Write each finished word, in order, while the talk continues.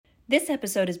This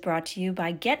episode is brought to you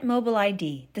by Get Mobile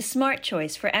ID, the smart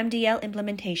choice for MDL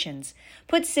implementations.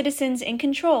 Put citizens in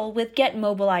control with Get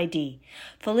Mobile ID.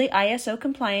 Fully ISO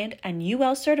compliant and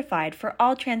UL certified for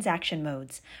all transaction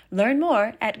modes. Learn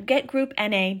more at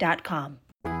getgroupna.com.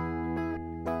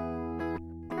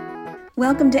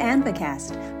 Welcome to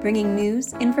ANVAcast, bringing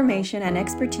news, information, and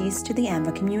expertise to the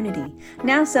ANVA community,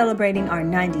 now celebrating our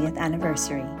 90th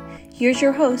anniversary. Here's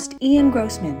your host, Ian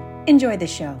Grossman. Enjoy the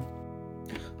show.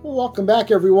 Well, welcome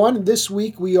back, everyone. This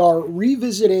week we are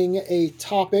revisiting a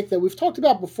topic that we've talked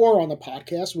about before on the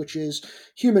podcast, which is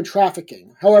human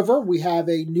trafficking. However, we have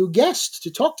a new guest to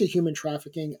talk to human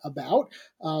trafficking about,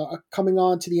 coming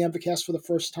on to the ANVAcast for the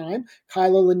first time,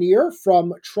 Kylla Lanier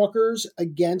from Truckers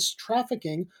Against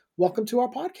Trafficking. Welcome to our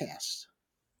podcast.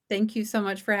 Thank you so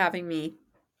much for having me.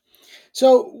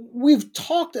 So we've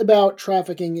talked about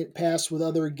trafficking in the past with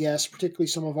other guests, particularly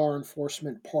some of our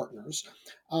enforcement partners.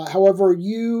 However,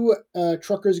 you,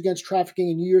 Truckers Against Trafficking,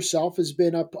 and you yourself has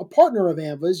been a partner of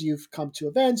ANVA's. You've come to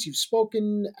events, you've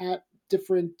spoken at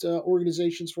different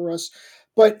organizations for us.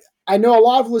 But I know a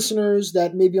lot of listeners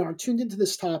that maybe aren't tuned into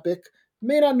this topic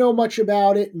may not know much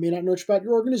about it, may not know much about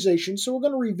your organization, so we're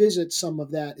going to revisit some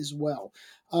of that as well.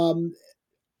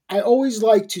 I always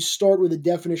like to start with a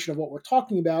definition of what we're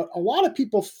talking about. A lot of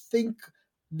people think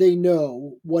they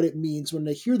know what it means when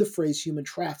they hear the phrase human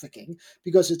trafficking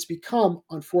because it's become,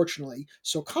 unfortunately,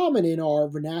 so common in our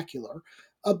vernacular.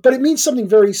 But it means something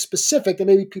very specific that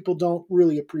maybe people don't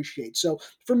really appreciate. So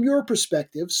from your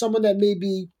perspective, someone that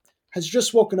maybe has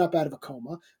just woken up out of a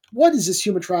coma, what is this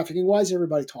human trafficking? Why is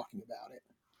everybody talking about it?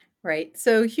 Right.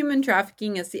 So human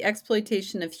trafficking is the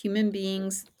exploitation of human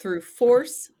beings through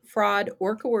force, fraud,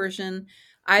 or coercion,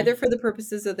 either for the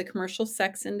purposes of the commercial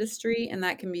sex industry, and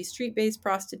that can be street-based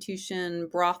prostitution,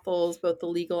 brothels, both the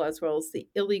legal as well as the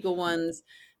illegal ones,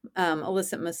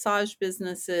 illicit massage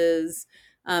businesses,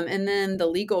 and then the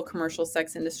legal commercial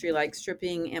sex industry like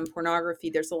stripping and pornography.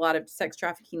 There's a lot of sex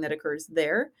trafficking that occurs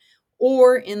there,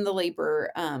 or in the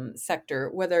labor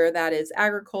sector, whether that is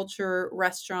agriculture,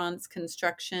 restaurants,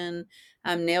 construction,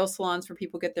 nail salons where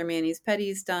people get their manis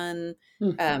pedis done,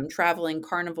 traveling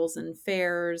carnivals and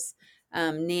fairs,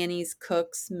 nannies,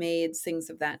 cooks, maids,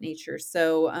 things of that nature.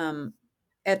 So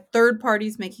at third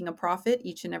parties making a profit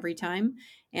each and every time,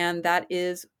 and that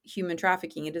is human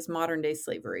trafficking. It is modern day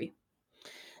slavery.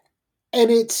 And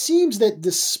it seems that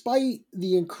despite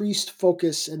the increased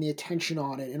focus and the attention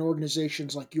on it and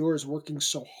organizations like yours working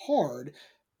so hard,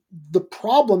 the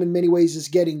problem in many ways is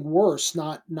getting worse,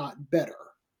 not better.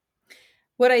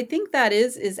 What I think that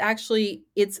is actually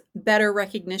it's better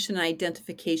recognition and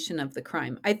identification of the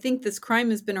crime. I think this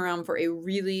crime has been around for a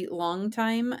really long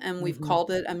time, and we've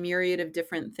called it a myriad of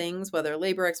different things, whether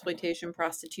labor exploitation,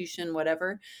 prostitution,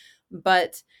 whatever.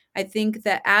 But I think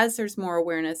that as there's more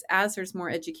awareness, as there's more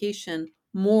education,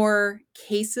 more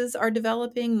cases are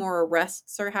developing, more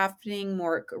arrests are happening,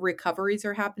 more recoveries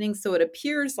are happening. So it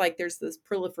appears like there's this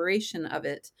proliferation of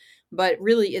it, but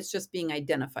really it's just being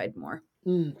identified more.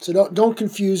 So don't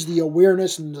confuse the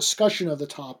awareness and discussion of the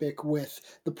topic with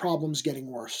the problems getting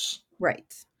worse.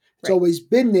 Right. It's always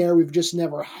been there. We've just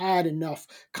never had enough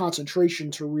concentration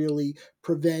to really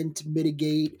prevent,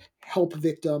 mitigate, help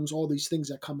victims, all these things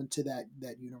that come into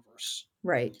that universe.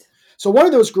 Right. So one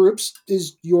of those groups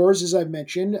is yours, as I've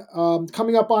mentioned,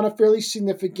 coming up on a fairly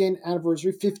significant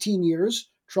anniversary, 15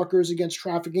 years, Truckers Against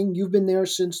Trafficking. You've been there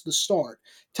since the start.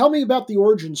 Tell me about the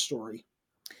origin story.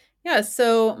 Yeah,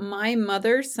 so my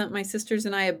mother sent my sisters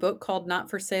and I a book called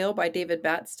Not for Sale by David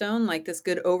Batstone, like this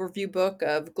good overview book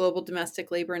of global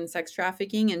domestic labor and sex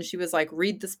trafficking. And she was like,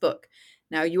 read this book.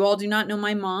 Now, you all do not know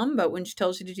my mom, but when she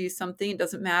tells you to do something, it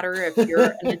doesn't matter if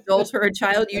you're an adult or a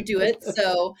child, you do it.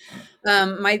 So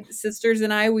my sisters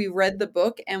and I, we read the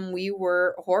book and we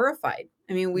were horrified.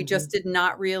 I mean, we just did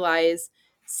not realize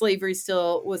slavery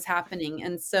still was happening.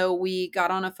 And so we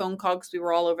got on a phone call because we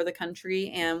were all over the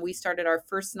country and we started our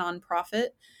first nonprofit.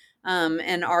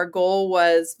 And our goal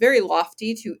was very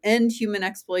lofty to end human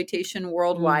exploitation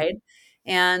worldwide.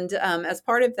 And as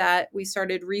part of that, we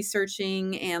started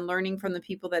researching and learning from the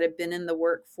people that had been in the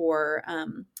work for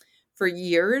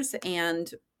years.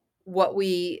 And what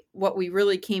we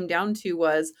really came down to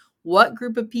was what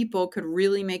group of people could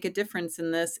really make a difference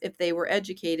in this if they were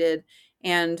educated.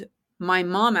 And my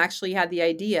mom actually had the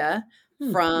idea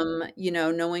from,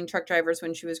 knowing truck drivers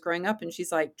when she was growing up. And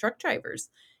she's like, truck drivers,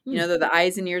 they're the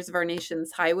eyes and ears of our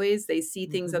nation's highways. They see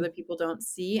things other people don't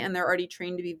see, and they're already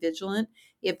trained to be vigilant.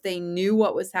 If they knew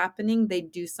what was happening,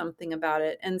 they'd do something about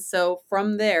it. And so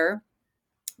from there,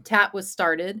 TAT was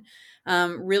started,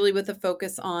 really with a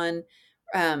focus on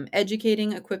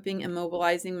educating, equipping, and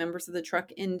mobilizing members of the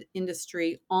truck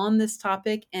industry on this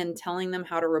topic and telling them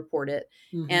how to report it.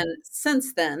 Hmm. And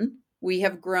since then, we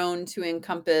have grown to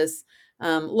encompass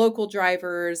local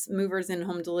drivers, movers in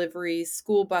home delivery,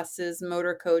 school buses,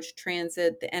 motor coach,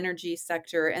 transit, the energy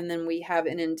sector, and then we have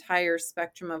an entire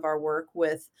spectrum of our work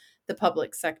with the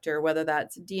public sector, whether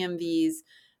that's DMVs,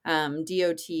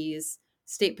 DOTs,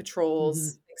 state Hmm.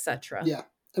 patrols, etc. Yeah,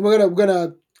 and we're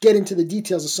gonna get into the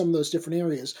details of some of those different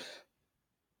areas.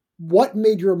 What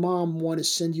made your mom want to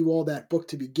send you all that book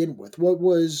to begin with?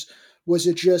 Was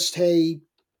it just, hey,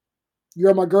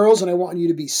 you're my girls and I want you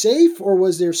to be safe, or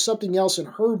was there something else in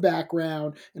her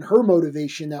background and her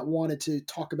motivation that wanted to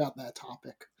talk about that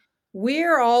topic?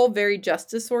 We're all very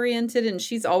justice oriented, and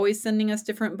she's always sending us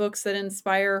different books that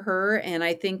inspire her. And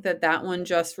I think that that one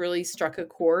just really struck a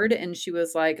chord. And she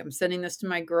was like, I'm sending this to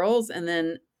my girls.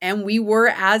 And we were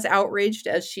as outraged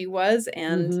as she was.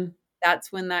 And Hmm.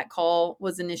 that's when that call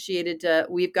was initiated to,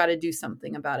 we've got to do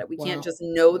something about it. We can't Wow. just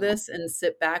know Wow. this and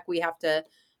sit back. We have to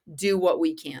do what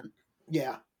we can.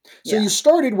 Yeah. So Yeah. you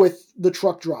started with the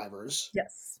truck drivers,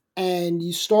 Yes. and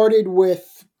you started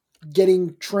with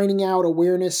getting training out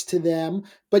awareness to them,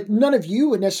 but none of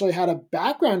you necessarily had a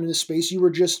background in the space. You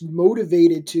were just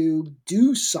motivated to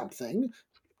do something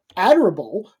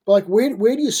admirable. But like,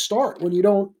 where do you start when you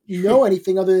don't know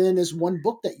anything other than this one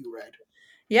book that you read?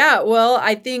 Yeah, well,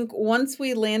 I think once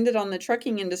we landed on the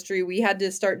trucking industry, we had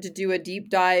to start to do a deep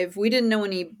dive. We didn't know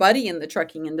anybody in the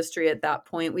trucking industry at that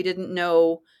point. We didn't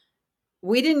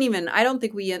even, I don't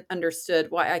think we understood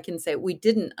why I can say we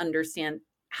didn't understand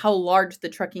how large the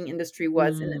trucking industry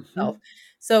was in Hmm. itself.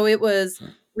 So it was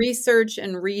research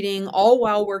and reading all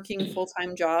while working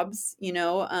full-time jobs,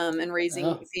 and raising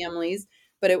Oh, families.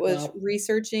 But it was wow.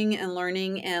 researching and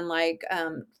learning and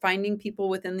finding people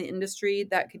within the industry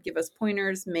that could give us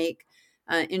pointers, make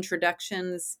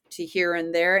introductions to here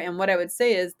and there. And what I would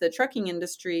say is the trucking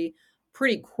industry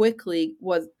pretty quickly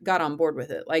got on board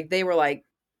with it. Like they were like,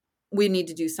 we need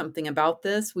to do something about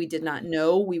this. We did not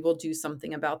know. We will do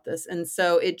something about this. And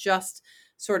so it just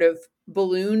sort of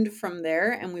ballooned from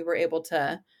there, and we were able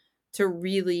to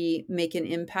really make an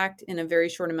impact in a very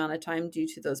short amount of time due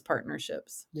to those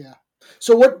partnerships. Yeah.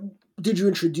 So, what did you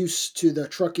introduce to the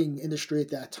trucking industry at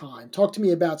that time? Talk to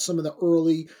me about some of the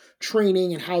early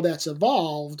training and how that's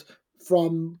evolved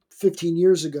from 15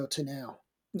 years ago to now.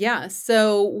 Yeah.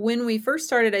 So when we first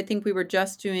started, I think we were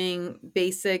just doing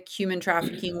basic human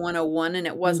trafficking 101, and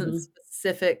it wasn't Hmm.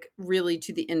 specific really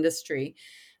to the industry.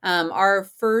 Our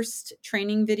first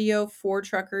training video for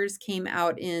truckers came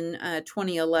out in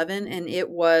 2011, and it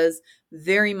was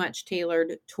very much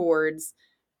tailored towards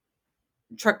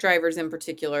truck drivers in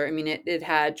particular. I mean, it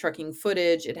had trucking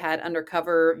footage, it had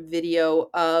undercover video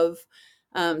of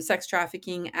sex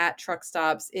trafficking at truck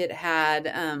stops, it had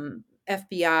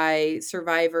FBI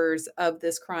survivors of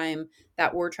this crime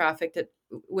that were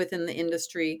within the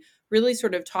industry, really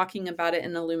sort of talking about it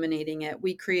and illuminating it.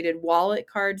 We created wallet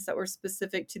cards that were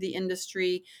specific to the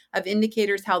industry of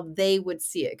indicators how they would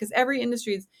see it. Because every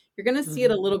industry is, you're going to see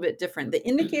it Hmm. a little bit different. The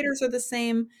indicators are the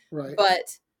same, Right.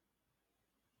 but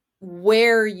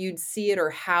where you'd see it or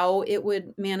how it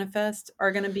would manifest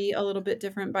are going to be a little bit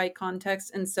different by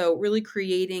context. And so, really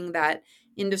creating that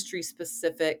industry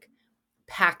specific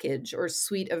package or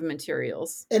suite of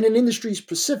materials. And in industry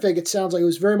specific, it sounds like it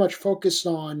was very much focused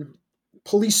on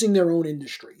policing their own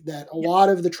industry. That a lot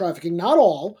Yes. of the trafficking, not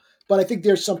all, but I think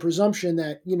there's some presumption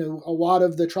that a lot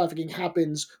of the trafficking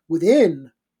happens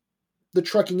within the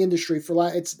trucking industry.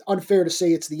 It's unfair to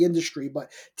say it's the industry,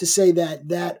 but to say that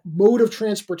that mode of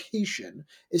transportation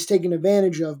is taken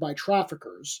advantage of by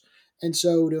traffickers, and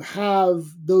so to have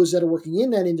those that are working in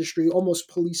that industry almost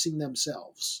policing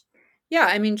themselves. Yeah,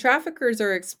 I mean, traffickers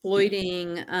are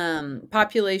exploiting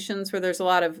populations where there's a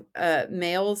lot of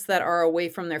males that are away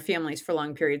from their families for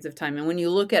long periods of time. And when you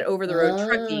look at over the road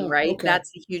trucking, Ah, right, okay, that's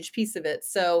a huge piece of it.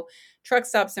 So, truck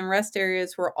stops and rest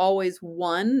areas were always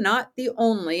one, not the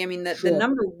only. I mean, the sure,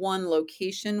 number one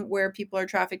location where people are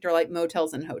trafficked are like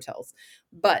motels and hotels.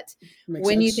 But makes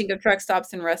when you sense. think of truck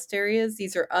stops and rest areas,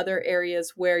 these are other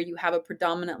areas where you have a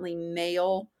predominantly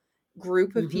male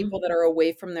group of Hmm. people that are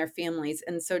away from their families.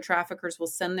 And so traffickers will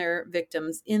send their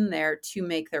victims in there to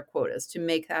make their quotas, to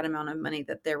make that amount of money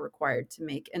that they're required to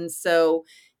make. And so,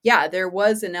 yeah, there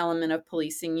was an element of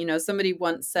policing. Somebody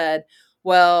once said,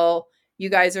 well, you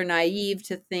guys are naive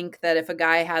to think that if a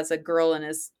guy has a girl in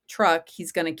his truck,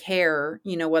 he's going to care,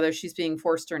 whether she's being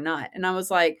forced or not. And I was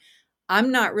like,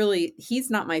 he's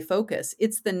not my focus.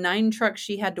 It's the 9 trucks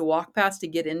she had to walk past to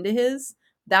get into his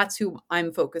That's who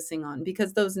I'm focusing on,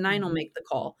 because those 9 will Hmm. make the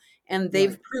call. And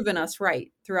they've Right. proven us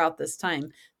right throughout this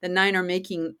time. The 9 are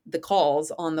making the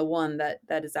calls on the one that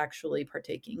is actually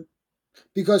partaking.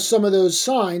 Because some of those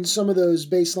signs, some of those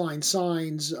baseline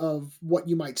signs of what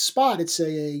you might spot at,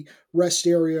 say, a rest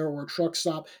area or a truck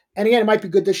stop. And again, it might be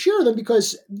good to share them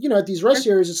because, at these rest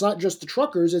areas, it's not just the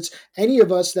truckers, it's any of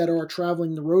us that are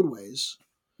traveling the roadways.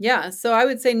 Yeah, so I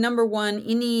would say number one,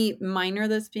 any minor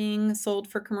that's being sold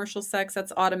for commercial sex,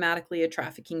 that's automatically a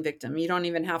trafficking victim. You don't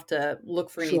even have to look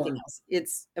for anything Sure. else.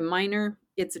 It's a minor,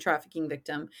 it's a trafficking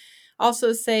victim.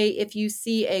 Also, say if you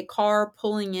see a car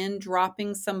pulling in,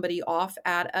 dropping somebody off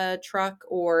at a truck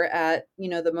or at,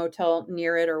 the motel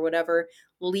near it or whatever,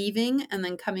 leaving and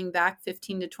then coming back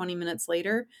 15 to 20 minutes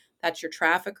later, that's your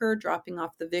trafficker dropping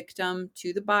off the victim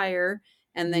to the buyer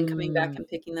and then coming back Mm, and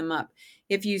picking them up.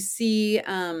 If you see,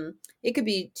 it could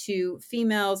be two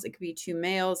females, it could be two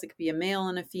males, it could be a male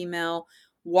and a female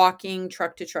walking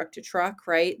truck to truck to truck,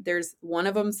 right? There's one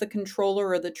of them's the controller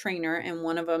or the trainer, and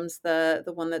one of them's the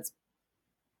one that's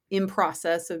in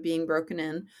process of being broken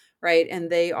in, right? And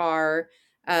they are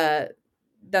uh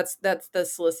that's the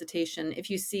solicitation. If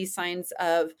you see signs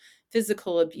of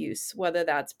physical abuse, whether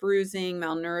that's bruising,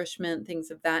 malnourishment, things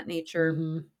of that nature,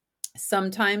 hmm.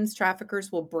 sometimes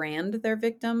traffickers will brand their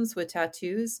victims with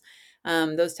tattoos.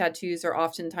 Those tattoos are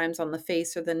oftentimes on the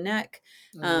face or the neck,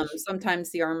 Oh, sometimes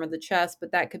the arm or the chest,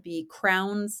 but that could be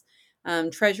crowns,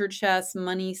 treasure chests,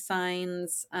 money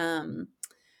signs,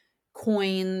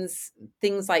 coins,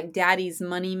 things like daddy's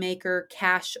moneymaker,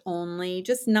 cash only,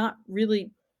 just not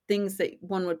really things that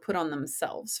one would put on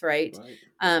themselves, right?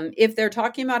 right. If they're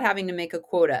talking about having to make a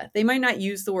quota, they might not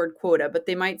use the word quota, but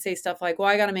they might say stuff like, well,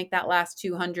 I got to make that last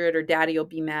 200 or daddy will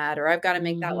be mad, or I've got to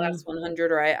make that last Hmm.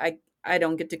 100 or I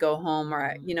don't get to go home, or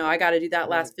I got to do that Right.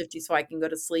 last 50 so I can go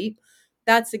to sleep.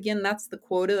 That's again, that's the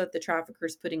quota that the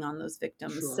trafficker's putting on those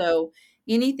victims. Sure. So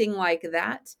anything like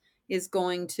that is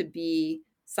going to be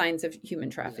signs of human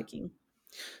Yeah. trafficking.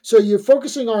 So you're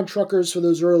focusing on truckers for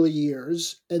those early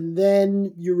years, and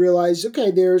then you realize, okay,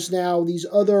 there's now these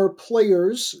other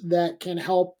players that can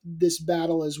help this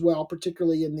battle as well,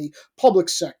 particularly in the public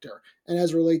sector, and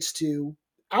as relates to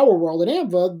our world in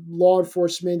AMVA, law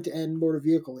enforcement and motor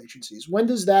vehicle agencies. When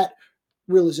does that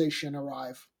realization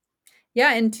arrive?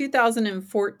 Yeah, in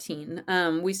 2014,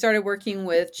 we started working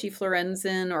with Chief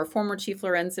Lorenzen, or former Chief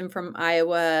Lorenzen from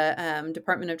Iowa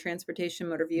Department of Transportation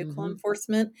Motor Vehicle Hmm.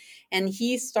 Enforcement. And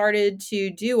he started to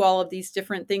do all of these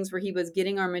different things where he was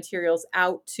getting our materials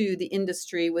out to the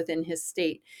industry within his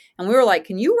state. And we were like,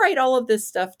 can you write all of this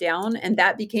stuff down? And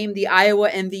that became the Iowa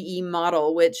MVE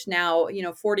model, which now,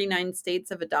 49 states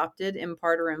have adopted in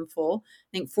part or in full.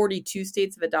 I think 42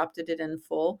 states have adopted it in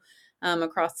full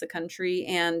across the country.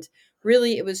 And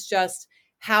really, it was just,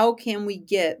 how can we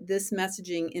get this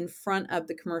messaging in front of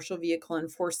the commercial vehicle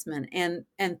enforcement? And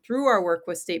through our work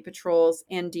with state patrols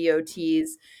and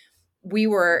DOTs,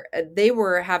 they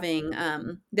were having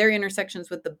their intersections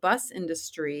with the bus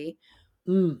industry.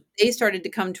 Mm. They started to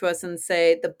come to us and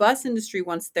say the bus industry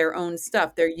wants their own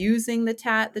stuff. They're using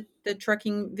the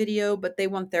trucking video, but they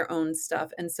want their own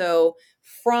stuff. And so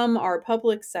from our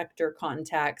public sector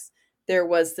contacts, there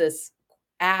was this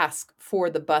ask for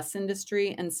the bus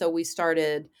industry. And so we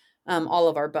started all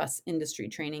of our bus industry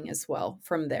training as well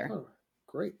from there. Oh,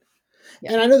 great.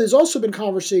 Yeah. And I know there's also been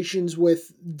conversations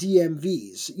with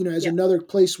DMVs, as Yeah. another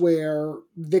place where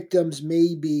victims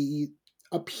may be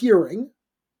appearing,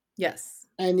 Yes.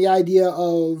 and the idea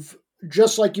of,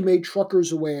 just like you made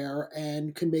truckers aware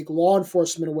and can make law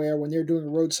enforcement aware when they're doing a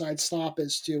roadside stop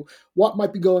as to what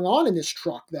might be going on in this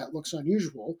truck that looks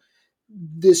unusual,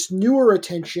 this newer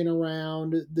attention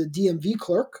around the DMV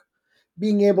clerk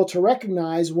being able to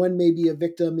recognize when maybe a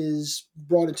victim is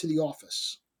brought into the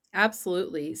office.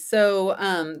 Absolutely. So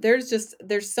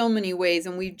there's so many ways,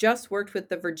 and we've just worked with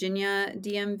the Virginia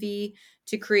DMV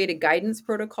to create a guidance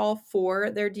protocol for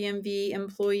their DMV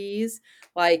employees.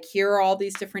 Like, here are all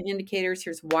these different indicators.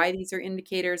 Here's why these are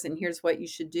indicators, and here's what you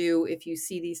should do if you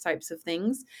see these types of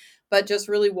things. But just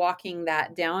really walking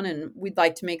that down, and we'd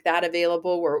like to make that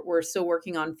available. We're still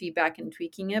working on feedback and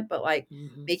tweaking it, but like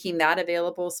Hmm. making that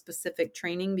available, specific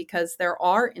training, because there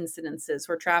are incidences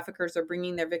where traffickers are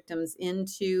bringing their victims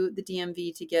into the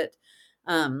DMV to get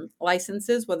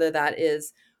licenses, whether that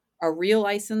is a real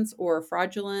license or a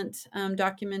fraudulent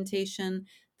documentation.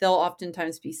 They'll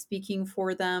oftentimes be speaking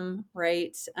for them,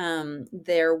 right?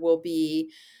 There will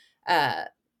be uh,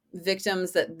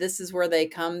 victims that this is where they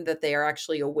come, that they are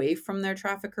actually away from their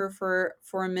trafficker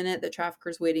for a minute. The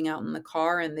trafficker's waiting out in the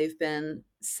car and they've been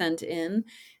sent in.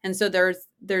 And so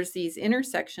there's these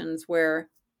intersections where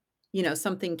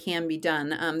something can be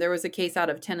done. There was a case out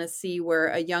of Tennessee where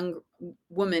a young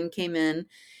woman came in,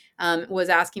 was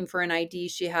asking for an ID.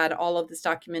 She had all of this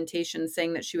documentation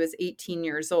saying that she was 18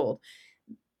 years old.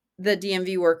 The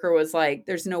DMV worker was like,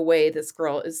 there's no way this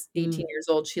girl is 18 Mm, years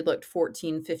old. She looked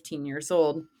 14, 15 years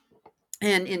old.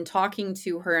 And in talking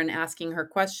to her and asking her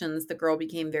questions, the girl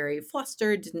became very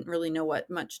flustered, didn't really know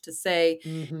what much to say.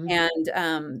 mm-hmm,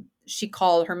 And she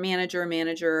called her manager.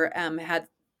 Manager had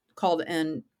called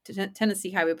in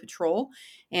Tennessee Highway Patrol,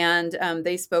 and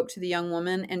they spoke to the young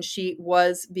woman, and she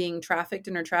was being trafficked,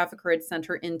 and her trafficker had sent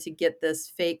her in to get this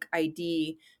fake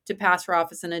ID to pass her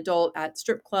off as an adult at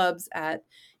strip clubs, at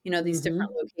these mm-hmm.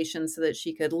 different locations, so that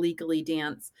she could legally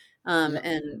dance, Yeah.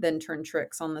 and then turn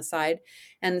tricks on the side.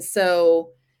 And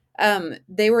so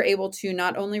they were able to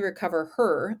not only recover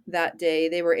her that day,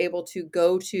 they were able to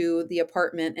go to the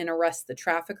apartment and arrest the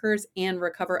traffickers and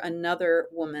recover another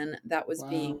woman that was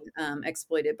being Wow.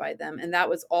 exploited by them. And that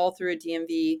was all through a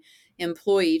DMV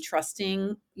employee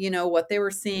trusting, what they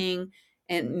were seeing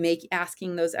and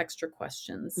asking those extra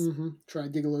questions. Mm-hmm. Try to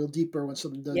dig a little deeper when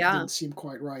something Yeah. didn't seem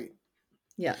quite right.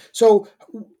 Yeah. So,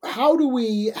 how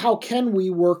can we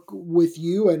work with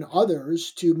you and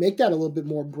others to make that a little bit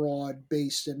more broad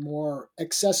based and more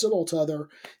accessible to other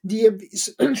DMVs?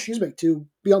 Excuse me, to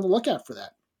be on the lookout for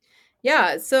that.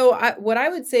 Yeah. So what I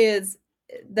would say is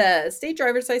the state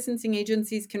driver's licensing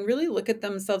agencies can really look at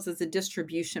themselves as a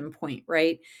distribution point,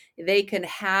 right? They could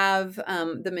have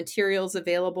the materials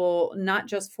available not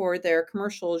just for their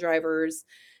commercial drivers,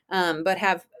 but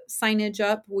have signage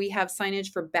up. We have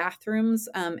signage for bathrooms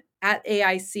at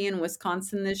AIC in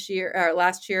Wisconsin this year or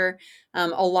last year. A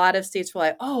lot of states were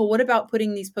like, "Oh, what about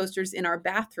putting these posters in our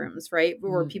bathrooms, right,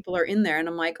 where Mm, people are in there?" And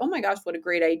I'm like, "Oh my gosh, what a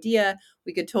great idea!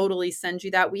 We could totally send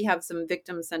you that." We have some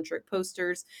victim centric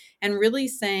posters, and really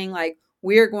saying like,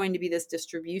 we're going to be this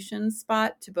distribution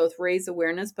spot to both raise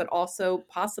awareness, but also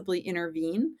possibly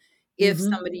intervene if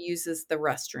mm-hmm. somebody uses the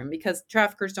restroom, because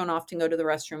traffickers don't often go to the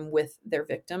restroom with their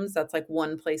victims. That's like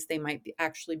one place they might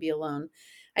actually be alone.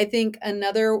 I think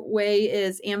another way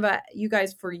is, Anva, you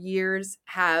guys for years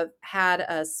have had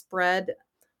a spread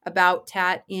about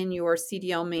TAT in your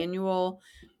CDL manual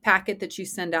packet that you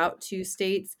send out to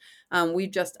states. We've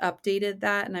just updated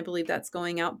that, and I believe that's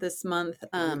going out this month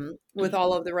Great. with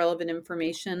all of the relevant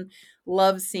information.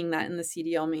 Love seeing that in the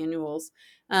CDL manuals.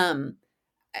 Um,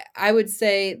 I would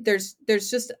say there's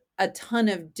just a ton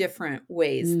of different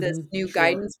ways. This Mm-hmm. new Sure.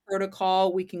 guidance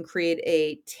protocol, we can create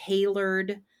a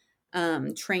tailored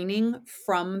training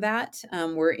from that.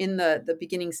 We're in the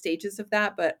beginning stages of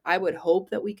that, but I would hope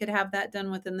that we could have that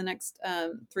done within the next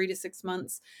 3 to 6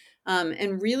 months.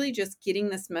 And really just getting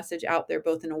this message out there,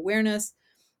 both in awareness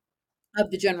of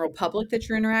the general public that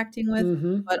you're interacting with,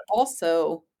 Mm-hmm. but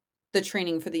also the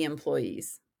training for the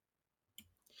employees.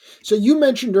 So you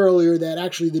mentioned earlier that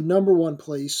actually the number one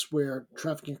place where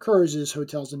trafficking occurs is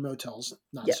hotels and motels,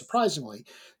 not Yes. surprisingly.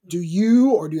 Do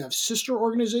you have sister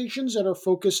organizations that are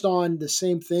focused on the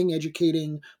same thing,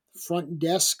 educating front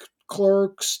desk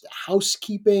clerks,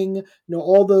 housekeeping,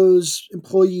 all those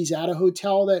employees at a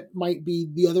hotel that might be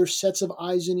the other sets of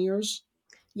eyes and ears?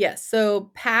 Yes.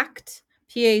 So PACT,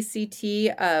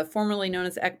 PACT, formerly known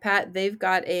as ECPAT, they've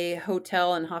got a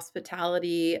hotel and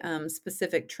hospitality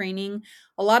specific training.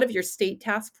 A lot of your state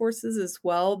task forces as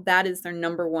well, that is their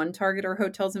number one target, are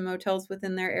hotels and motels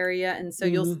within their area. And so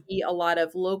you'll Mm-hmm. see a lot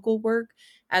of local work,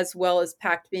 as well as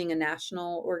PACT being a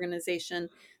national organization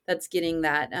that's getting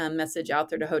that message out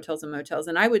there to hotels and motels.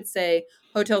 And I would say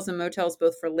hotels and motels,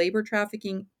 both for labor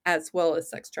trafficking as well as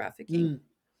sex trafficking,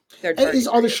 their And target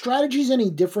are the areas. strategies any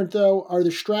different though? Are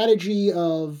the strategy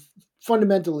of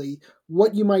fundamentally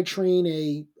what you might train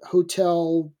a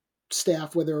hotel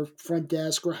staff, whether front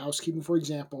desk or housekeeping, for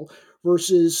example,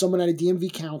 versus someone at a DMV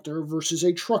counter versus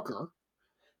a trucker?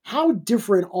 How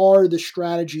different are the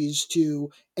strategies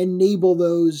to enable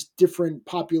those different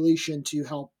population to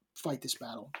help fight this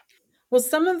battle? Well,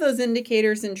 some of those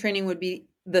indicators in training would be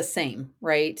the same,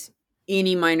 right?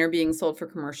 Any minor being sold for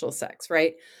commercial sex,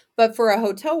 right? But for a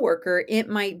hotel worker, it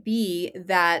might be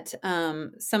that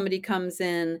somebody comes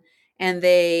in and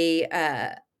they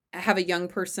have a young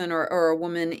person or a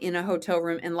woman in a hotel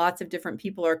room, and lots of different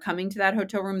people are coming to that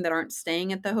hotel room that aren't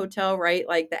staying at the hotel, right?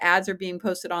 Like the ads are being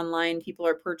posted online, people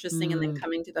are purchasing and then Mm,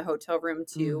 coming to the hotel room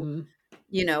to, mm-hmm,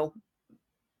 you know,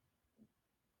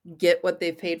 get what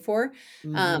they've paid for,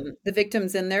 mm-hmm, the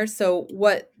victims in there. So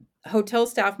what hotel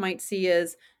staff might see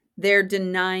is they're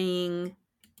denying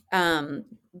um,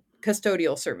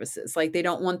 custodial services. Like they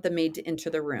don't want the maid to enter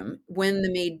the room. When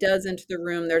the maid does enter the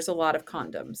room, there's a lot of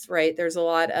condoms, right? There's a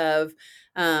lot of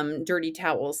dirty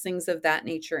towels, things of that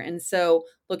nature. And so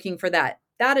looking for that.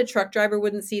 that a truck driver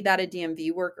wouldn't see, that a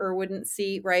DMV worker wouldn't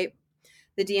see, right?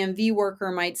 The DMV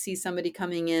worker might see somebody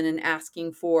coming in and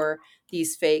asking for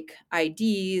these fake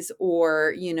IDs,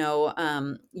 or,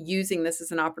 using this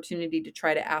as an opportunity to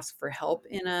try to ask for help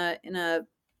in a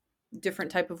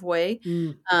different type of way.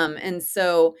 Mm. And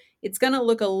so it's going to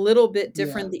look a little bit Yeah.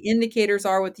 different. The indicators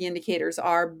are what the indicators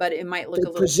are, but it might look They a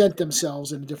little bit present different.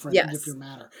 themselves in a Yes. different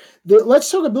manner.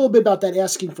 Let's talk a little bit about that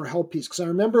asking for help piece, because I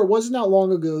remember it wasn't that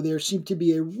long ago there seemed to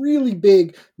be a really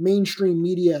big mainstream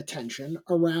media attention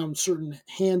around certain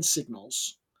hand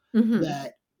signals Hmm.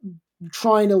 that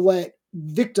trying to let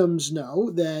victims know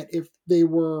that if they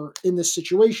were in this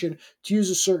situation to use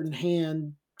a certain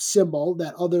hand symbol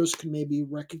that others can maybe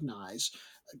recognize.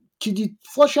 Could you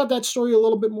flesh out that story a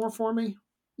little bit more for me?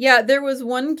 Yeah, there was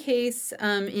one case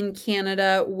in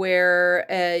Canada where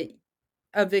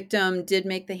a victim did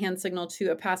make the hand signal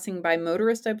to a passing by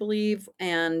motorist, I believe,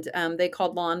 and they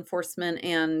called law enforcement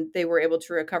and they were able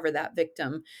to recover that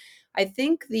victim. I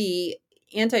think the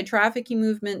anti-trafficking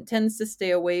movement tends to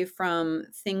stay away from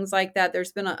things like that.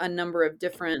 There's been a number of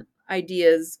different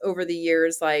ideas over the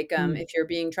years, like Mm, if you're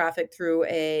being trafficked through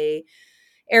a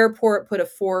airport, put a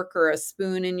fork or a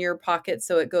spoon in your pocket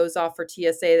so it goes off for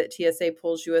TSA, that TSA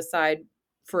pulls you aside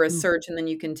for a mm, search and then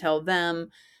you can tell them.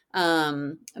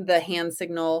 The hand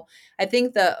signal, I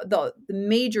think the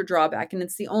major drawback, and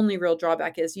it's the only real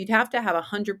drawback, is you'd have to have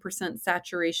 100%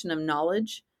 saturation of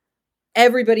knowledge.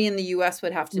 Everybody in the US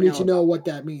would have to you need know to know about, what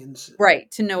that means. right,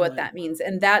 to know what Right. that means.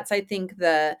 And that's, I think,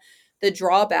 the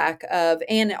drawback of,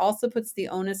 and it also puts the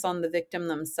onus on the victim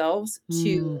themselves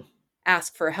to Mm,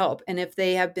 ask for help. And if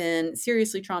they have been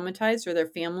seriously traumatized or their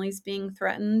family's being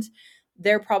threatened,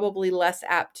 they're probably less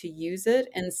apt to use it.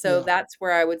 And so yeah. that's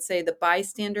where I would say the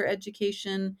bystander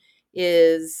education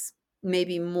is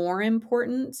maybe more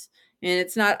important. And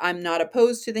it's not, I'm not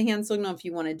opposed to the hand signal if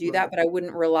you want to do that, Right. but I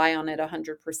wouldn't rely on it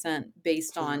 100%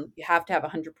 based Fair. on, you have to have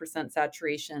 100%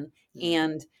 saturation, Yeah.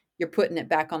 and you're putting it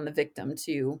back on the victim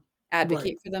to Right.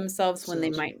 advocate for themselves when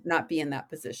they So might not be in that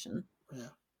position. yeah.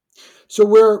 So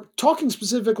we're talking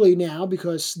specifically now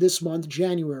because this month,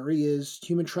 January, is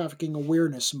Human Trafficking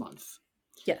Awareness Month.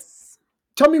 Yes.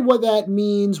 Tell me what that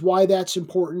means, why that's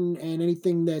important, and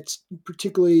anything that's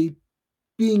particularly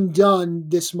being done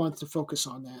this month to focus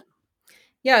on that.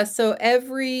 Yeah, so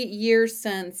every year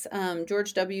since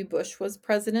George W. Bush was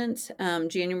president,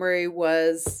 January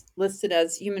was listed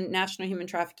as National Human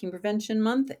Trafficking Prevention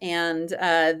Month, and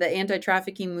the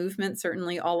anti-trafficking movement.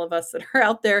 Certainly, all of us that are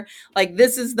out there, like,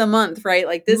 this is the month, right?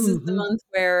 Like, this is the Hmm. month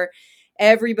where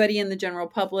everybody in the general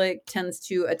public tends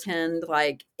to attend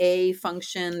like a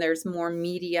function. There's more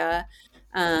media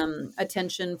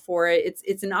attention for it.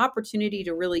 It's an opportunity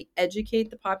to really educate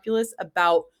the populace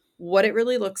about what it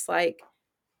really looks like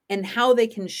and how they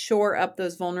can shore up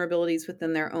those vulnerabilities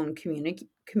within their own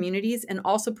communities, and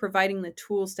also providing the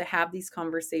tools to have these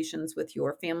conversations with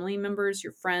your family members,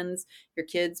 your friends, your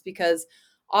kids, because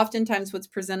oftentimes what's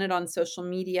presented on social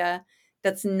media,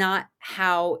 that's not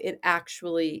how it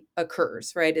actually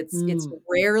occurs, right? It's Mm,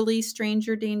 rarely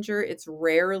stranger danger. It's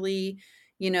rarely,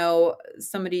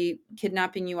 somebody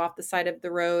kidnapping you off the side of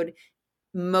the road.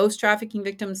 Most trafficking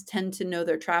victims tend to know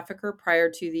their trafficker prior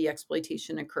to the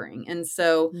exploitation occurring. And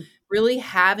so mm, really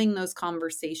having those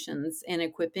conversations and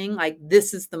equipping, like,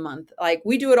 this is the month, like,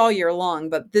 we do it all year long,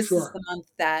 but this is sure. the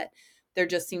month that there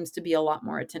just seems to be a lot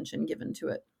more attention given to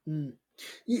it. Mm.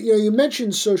 You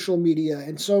mentioned social media,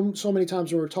 and so many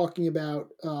times when we're talking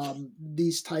about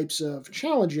these types of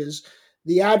challenges,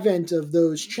 the advent of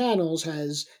those channels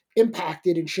has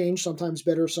impacted and changed, sometimes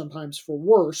better, sometimes for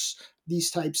worse, these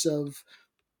types of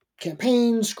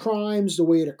campaigns, crimes, the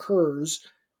way it occurs.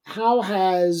 How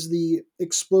has the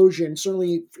explosion,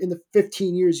 certainly in the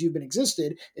 15 years you've been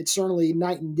existed, it's certainly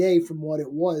night and day from what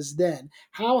it was then.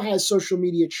 How has social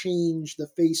media changed the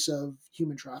face of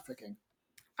human trafficking?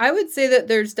 I would say that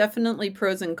there's definitely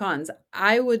pros and cons.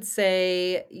 I would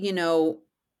say,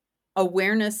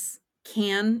 awareness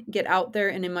can get out there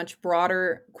in a much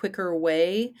broader, quicker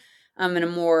way, in a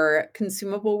more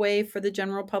consumable way for the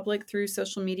general public through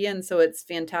social media. And so it's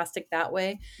fantastic that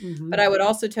way. But Hmm. I would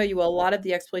also tell you a lot of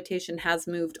the exploitation has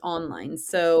moved online.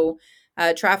 So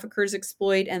traffickers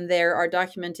exploit, and there are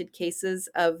documented cases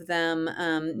of them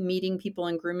meeting people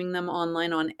and grooming them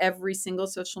online on every single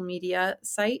social media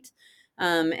site,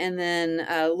 and then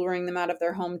luring them out of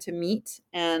their home to meet.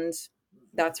 And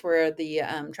that's where the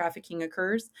trafficking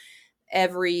occurs.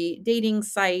 Every dating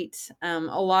site, a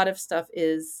lot of stuff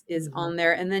is Hmm. on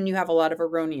there, and then you have a lot of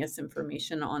erroneous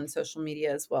information on social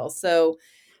media as well. So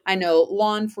I know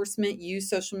law enforcement use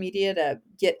social media to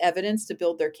get evidence to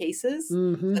build their cases.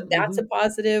 Mm-hmm, So that's mm-hmm. a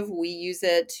positive. We use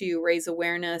it to raise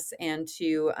awareness and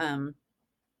to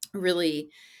really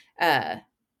uh,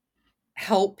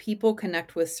 help people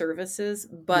connect with services.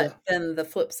 Yeah, But then the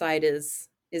flip side is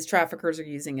traffickers are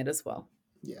using it as well.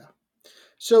 yeah.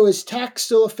 So is tax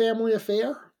still a family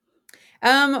affair?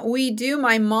 We do.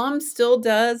 My mom still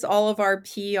does all of our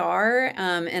PR,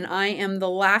 and I am the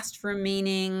last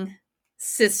remaining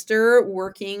sister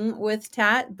working with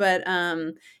TAT. But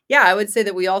yeah, I would say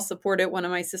that we all support it. One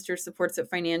of my sisters supports it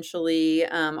financially.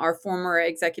 Our former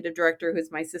executive director,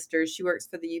 who's my sister, she works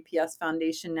for the UPS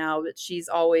Foundation now, but she's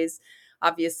always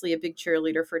obviously a big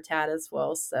cheerleader for TAT as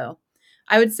well. So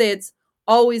I would say it's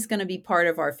always going to be part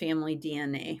of our family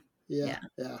DNA. Yeah, Yeah.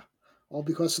 yeah. All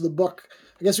because of the book.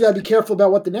 I guess we got to be careful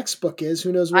about what the next book is.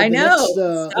 Who knows what I the next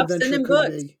know. Stop adventure sending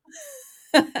could books. be?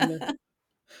 You know,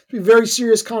 be very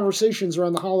serious conversations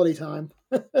around the holiday time.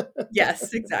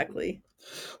 Yes, exactly.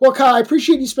 Well, Kyle, I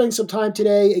appreciate you spending some time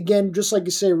today. Again, just like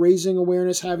you say, raising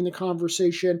awareness, having the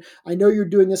conversation. I know you're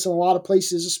doing this in a lot of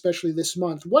places, especially this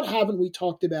month. What haven't we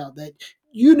talked about that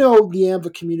you know the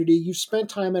AMVA community? You've spent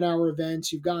time at our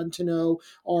events. You've gotten to know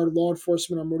our law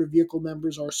enforcement, our motor vehicle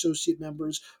members, our associate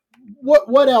members.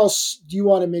 What else do you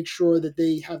want to make sure that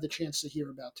they have the chance to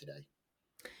hear about today?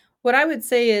 What I would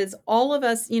say is all of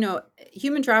us,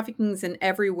 human trafficking is an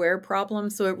everywhere problem,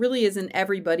 so it really is an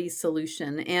everybody's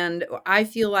solution. And I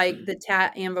feel like the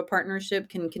TAT AMVA partnership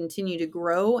can continue to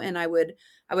grow, and I would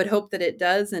hope that it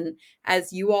does. And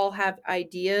as you all have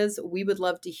ideas, we would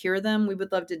love to hear them. We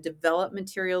would love to develop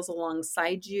materials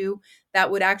alongside you that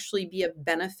would actually be a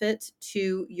benefit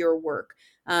to your work.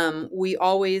 We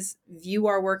always view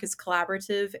our work as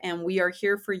collaborative, and we are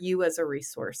here for you as a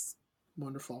resource.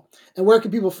 Wonderful. And where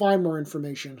can people find more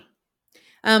information?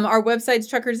 Our website's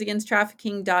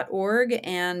truckersagainsttrafficking.org,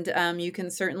 and you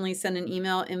can certainly send an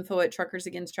email,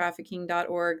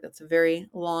 info@truckersagainsttrafficking.org. That's a very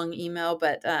long email,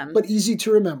 but easy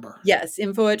to remember. yes,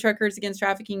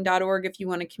 info@truckersagainsttrafficking.org if you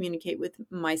want to communicate with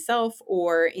myself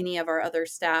or any of our other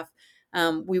staff.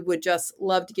 We would just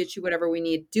love to get you whatever we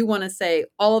need. Do want to say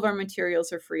all of our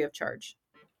materials are free of charge.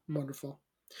 Wonderful.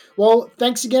 Well,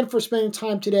 thanks again for spending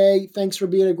time today. Thanks for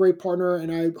being a great partner.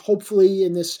 And I hopefully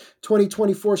in this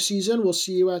 2024 season, we'll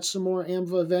see you at some more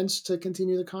AMVA events to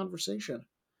continue the conversation.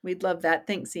 We'd love that.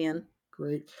 Thanks, Ian.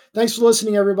 Great. Thanks for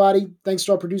listening, everybody. Thanks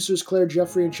to our producers, Claire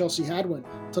Jeffrey and Chelsea Hadwin.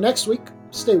 Till next week,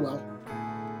 stay well.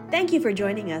 Thank you for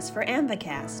joining us for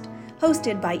AMVAcast,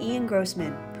 hosted by Ian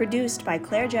Grossman, produced by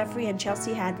Claire Jeffrey and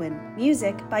Chelsea Hadwin,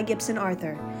 music by Gibson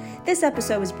Arthur. This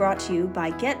episode was brought to you by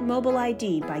Get Mobile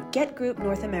ID by Get Group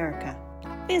North America.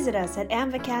 Visit us at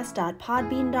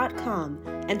amvacast.podbean.com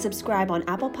and subscribe on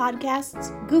Apple Podcasts,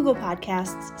 Google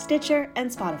Podcasts, Stitcher, and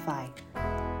Spotify.